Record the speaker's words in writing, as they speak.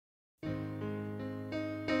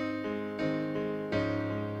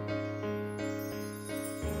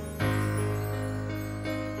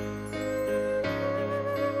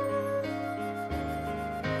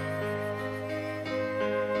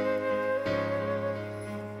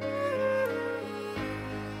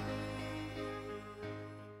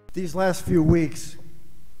These last few weeks,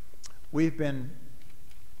 we've been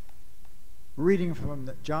reading from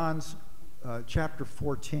John's chapter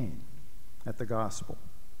 14 at the Gospel.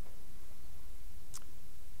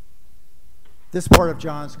 This part of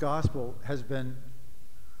John's Gospel has been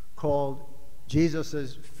called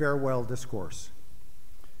Jesus' farewell discourse.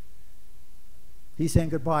 He's saying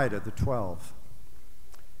goodbye to the 12.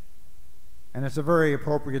 And it's a very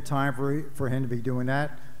appropriate time for him to be doing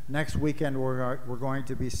that. Next weekend, we're going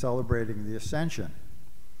to be celebrating the Ascension.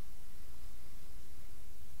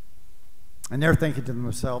 And they're thinking to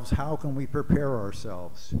themselves, how can we prepare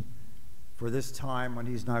ourselves for this time when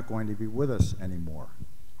he's not going to be with us anymore?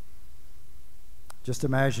 Just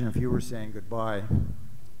imagine if you were saying goodbye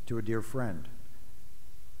to a dear friend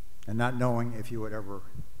and not knowing if you would ever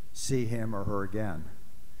see him or her again.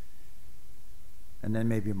 And then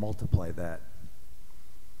maybe multiply that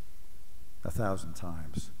 1,000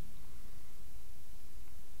 times.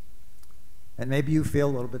 And maybe you feel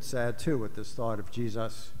a little bit sad too at this thought of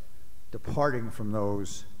Jesus departing from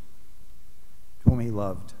those whom he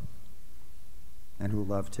loved and who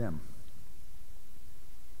loved him.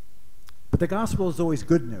 But the gospel is always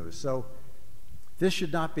good news, so this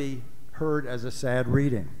should not be heard as a sad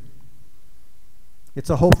reading.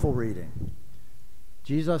 It's a hopeful reading.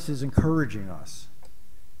 Jesus is encouraging us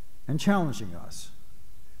and challenging us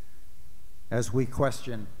as we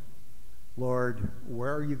question, Lord,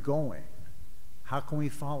 where are you going? How can we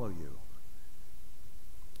follow you?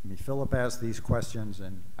 I mean, Philip asked these questions,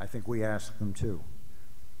 and I think we ask them too.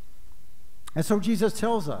 And so Jesus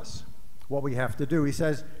tells us what we have to do. He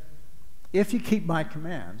says, if you keep my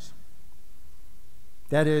commands,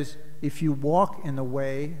 that is, if you walk in the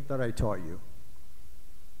way that I taught you,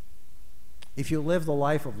 if you live the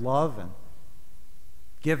life of love and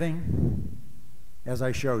giving as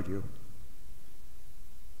I showed you,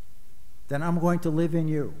 then I'm going to live in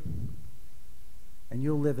you, and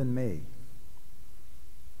you'll live in me,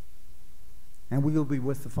 and we will be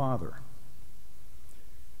with the Father.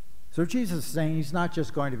 So Jesus is saying he's not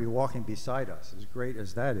just going to be walking beside us, as great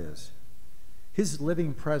as that is. His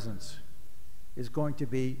living presence is going to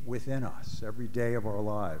be within us every day of our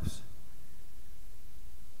lives,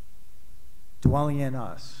 dwelling in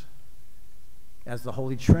us as the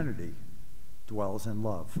Holy Trinity dwells in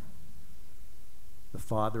love. The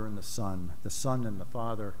Father and the Son and the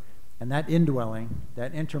Father, and that indwelling,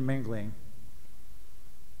 that intermingling,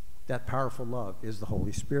 that powerful love is the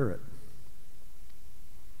Holy Spirit.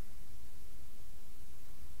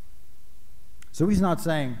 So he's not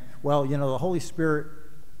saying, well, you know, the Holy Spirit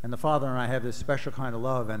and the Father and I have this special kind of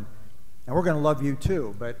love, and we're going to love you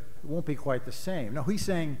too, but it won't be quite the same. No, he's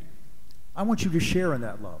saying, I want you to share in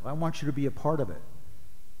that love. I want you to be a part of it,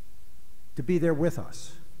 to be there with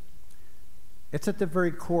us. It's at the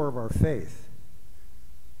very core of our faith.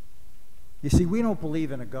 You see, we don't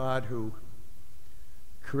believe in a God who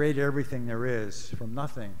created everything there is from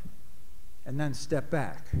nothing and then stepped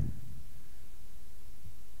back,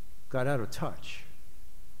 got out of touch,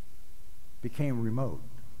 became remote,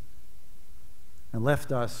 and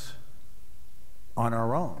left us on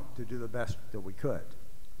our own to do the best that we could.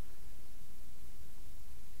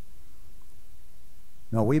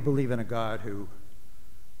 No, we believe in a God who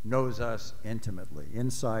knows us intimately,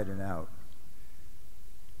 inside and out.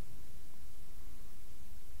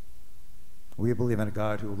 We believe in a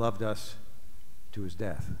God who loved us to his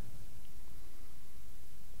death.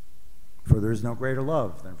 For there is no greater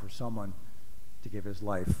love than for someone to give his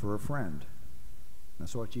life for a friend.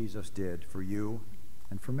 That's what Jesus did for you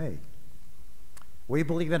and for me. We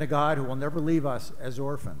believe in a God who will never leave us as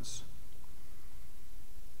orphans.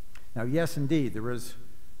 Now, yes, indeed, there is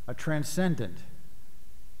a transcendent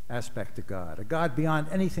aspect to God, a God beyond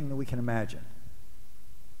anything that we can imagine,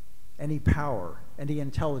 any power, any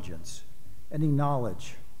intelligence, any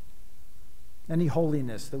knowledge, any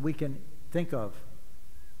holiness that we can think of.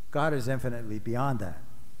 God is infinitely beyond that.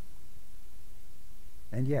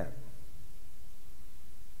 And yet,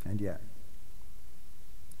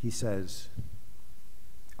 he says,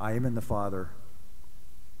 I am in the Father,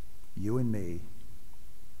 you in me,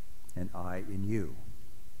 and I in you.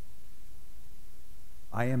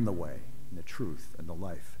 I am the way, and the truth, and the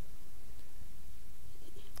life.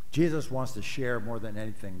 Jesus wants to share more than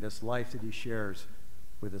anything this life that he shares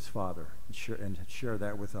with his Father, and share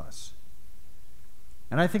that with us.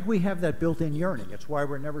 And I think we have that built-in yearning. It's why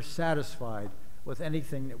we're never satisfied with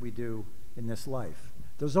anything that we do in this life.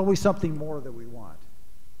 There's always something more that we want.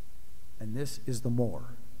 And this is the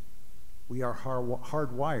more. We are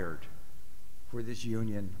hardwired for this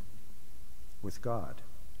union with God.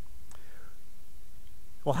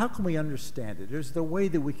 Well, how can we understand it? There's the way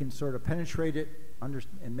that we can sort of penetrate it and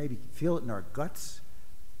maybe feel it in our guts.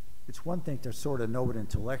 It's one thing to sort of know it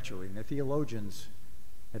intellectually, and the theologians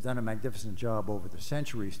have done a magnificent job over the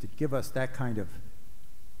centuries to give us that kind of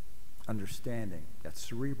understanding, that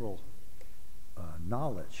cerebral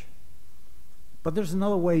knowledge. But there's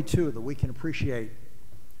another way, too, that we can appreciate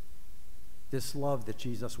this love that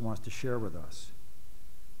Jesus wants to share with us.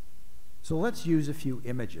 So let's use a few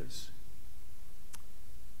images.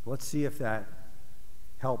 Let's see if that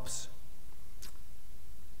helps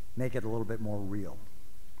make it a little bit more real.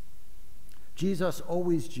 Jesus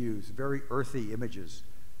always used very earthy images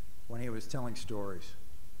when he was telling stories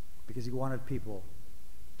because he wanted people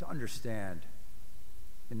to understand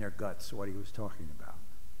in their guts what he was talking about.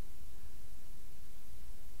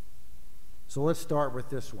 So let's start with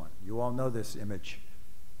this one. You all know this image.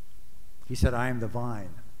 He said, I am the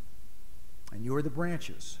vine, and you are the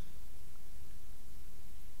branches.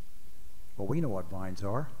 Well, we know what vines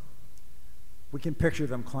are. We can picture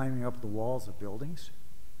them climbing up the walls of buildings.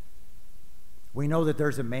 We know that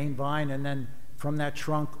there's a main vine, and then from that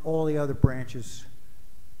trunk, all the other branches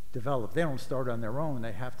develop. They don't start on their own.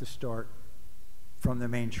 They have to start from the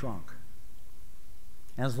main trunk.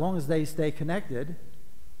 And as long as they stay connected,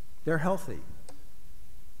 they're healthy.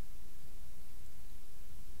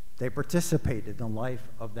 They participate in the life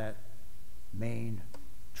of that main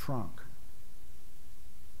trunk.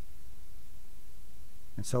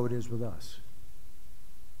 And so it is with us.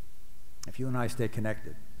 If you and I stay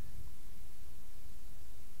connected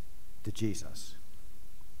to Jesus,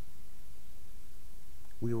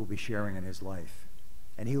 we will be sharing in his life,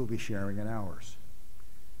 and he will be sharing in ours.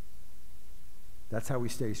 That's how we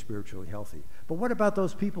stay spiritually healthy. But what about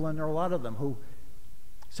those people, and there are a lot of them, who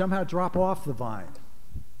somehow drop off the vine?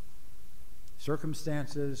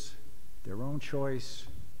 Circumstances, their own choice,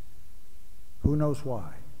 who knows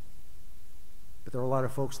why? But there are a lot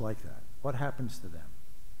of folks like that. What happens to them?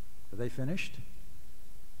 Are they finished?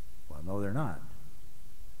 Well, no, they're not.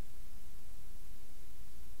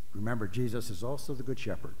 Remember, Jesus is also the Good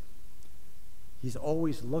Shepherd. He's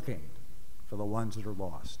always looking for the ones that are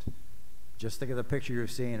lost. Just think of the picture you're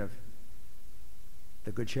seeing of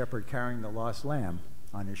the Good Shepherd carrying the lost lamb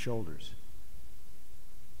on his shoulders.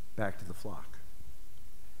 Back to the flock.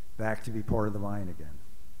 Back to be part of the vine again.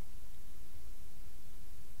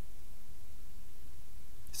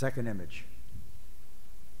 Second image,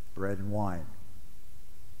 bread and wine.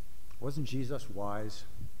 Wasn't Jesus wise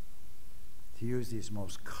to use these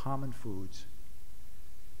most common foods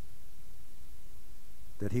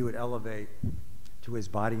that he would elevate to his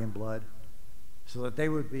body and blood so that they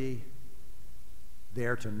would be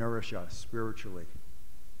there to nourish us spiritually?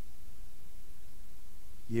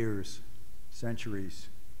 Years, centuries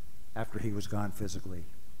after he was gone physically.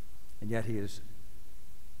 And yet he is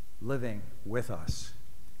living with us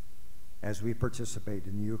as we participate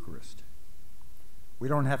in the Eucharist. We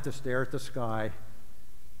don't have to stare at the sky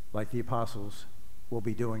like the apostles will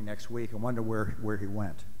be doing next week and wonder where he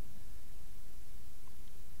went.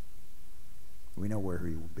 We know where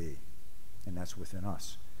he will be, and that's within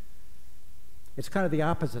us. It's kind of the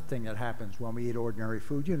opposite thing that happens when we eat ordinary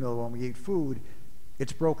food. You know, when we eat food,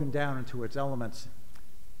 it's broken down into its elements,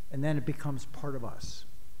 and then it becomes part of us,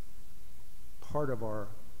 part of our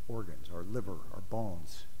organs, our liver, our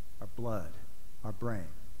bones, our blood, our brain,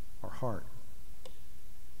 our heart.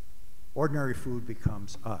 Ordinary food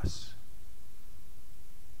becomes us.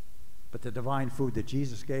 But the divine food that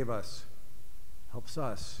Jesus gave us helps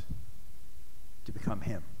us to become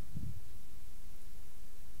him.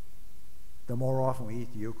 The more often we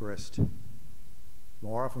eat the Eucharist, the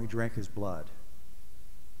more often we drink his blood,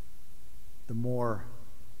 the more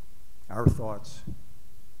our thoughts,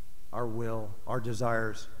 our will, our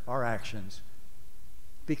desires, our actions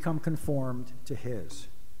become conformed to his.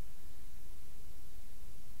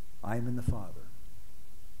 I am in the Father.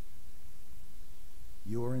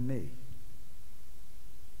 You are in me.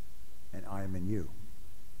 And I am in you.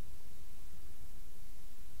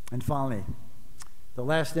 And finally, the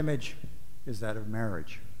last image is that of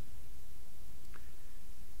marriage.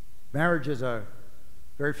 Marriage is a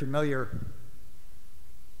very familiar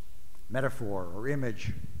metaphor or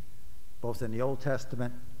image, both in the Old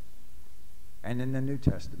Testament and in the New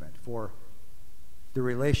Testament, for the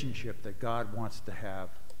relationship that God wants to have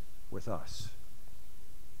with us.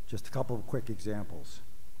 Just a couple of quick examples.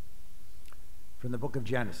 From the book of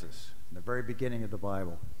Genesis, in the very beginning of the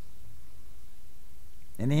Bible.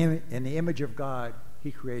 In the image of God,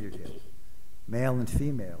 he created him. Male and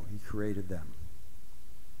female, he created them.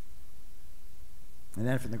 And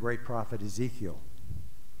then from the great prophet Ezekiel,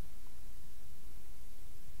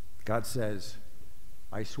 God says,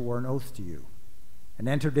 I swore an oath to you and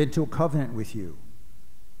entered into a covenant with you.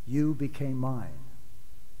 You became mine,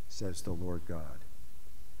 says the Lord God.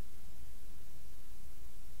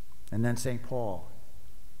 And then St. Paul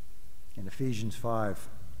in Ephesians 5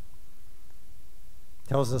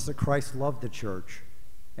 tells us that Christ loved the church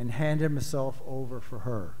and handed himself over for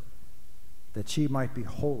her, that she might be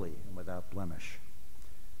holy and without blemish.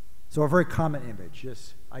 So a very common image,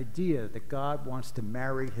 this idea that God wants to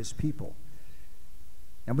marry his people.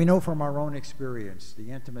 And we know from our own experience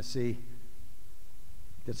the intimacy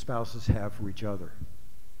that spouses have for each other.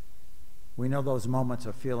 We know those moments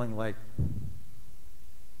of feeling like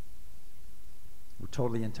we're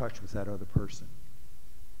totally in touch with that other person.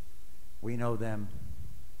 We know them,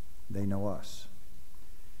 they know us.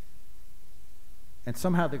 And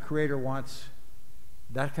somehow the Creator wants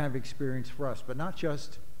that kind of experience for us, but not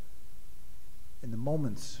just in the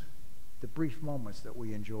moments, the brief moments that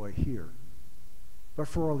we enjoy here, but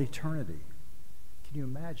for all eternity. Can you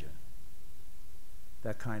imagine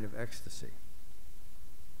that kind of ecstasy?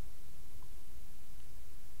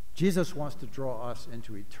 Jesus wants to draw us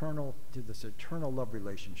into this eternal love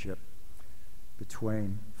relationship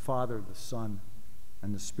between Father, the Son,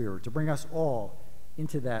 and the Spirit, to bring us all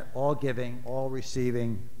into that all-giving,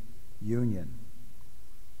 all-receiving union,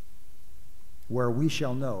 where we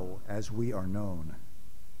shall know as we are known.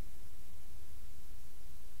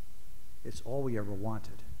 It's all we ever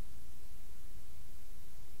wanted.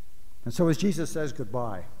 And so as Jesus says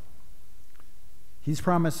goodbye, he's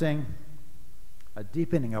promising a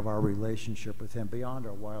deepening of our relationship with him beyond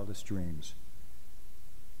our wildest dreams.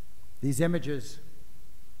 These images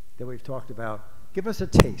that we've talked about give us a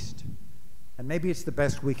taste, and maybe it's the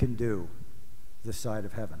best we can do this side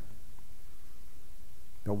of heaven.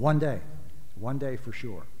 But one day for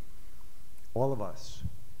sure, all of us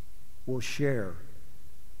will share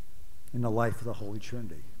in the life of the Holy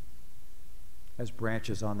Trinity as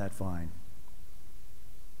branches on that vine,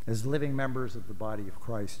 as living members of the body of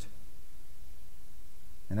Christ,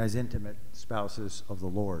 and as intimate spouses of the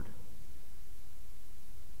Lord.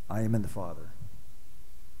 I am in the Father.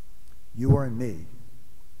 You are in me,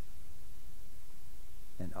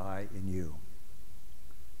 and I in you.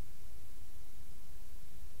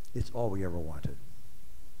 It's all we ever wanted.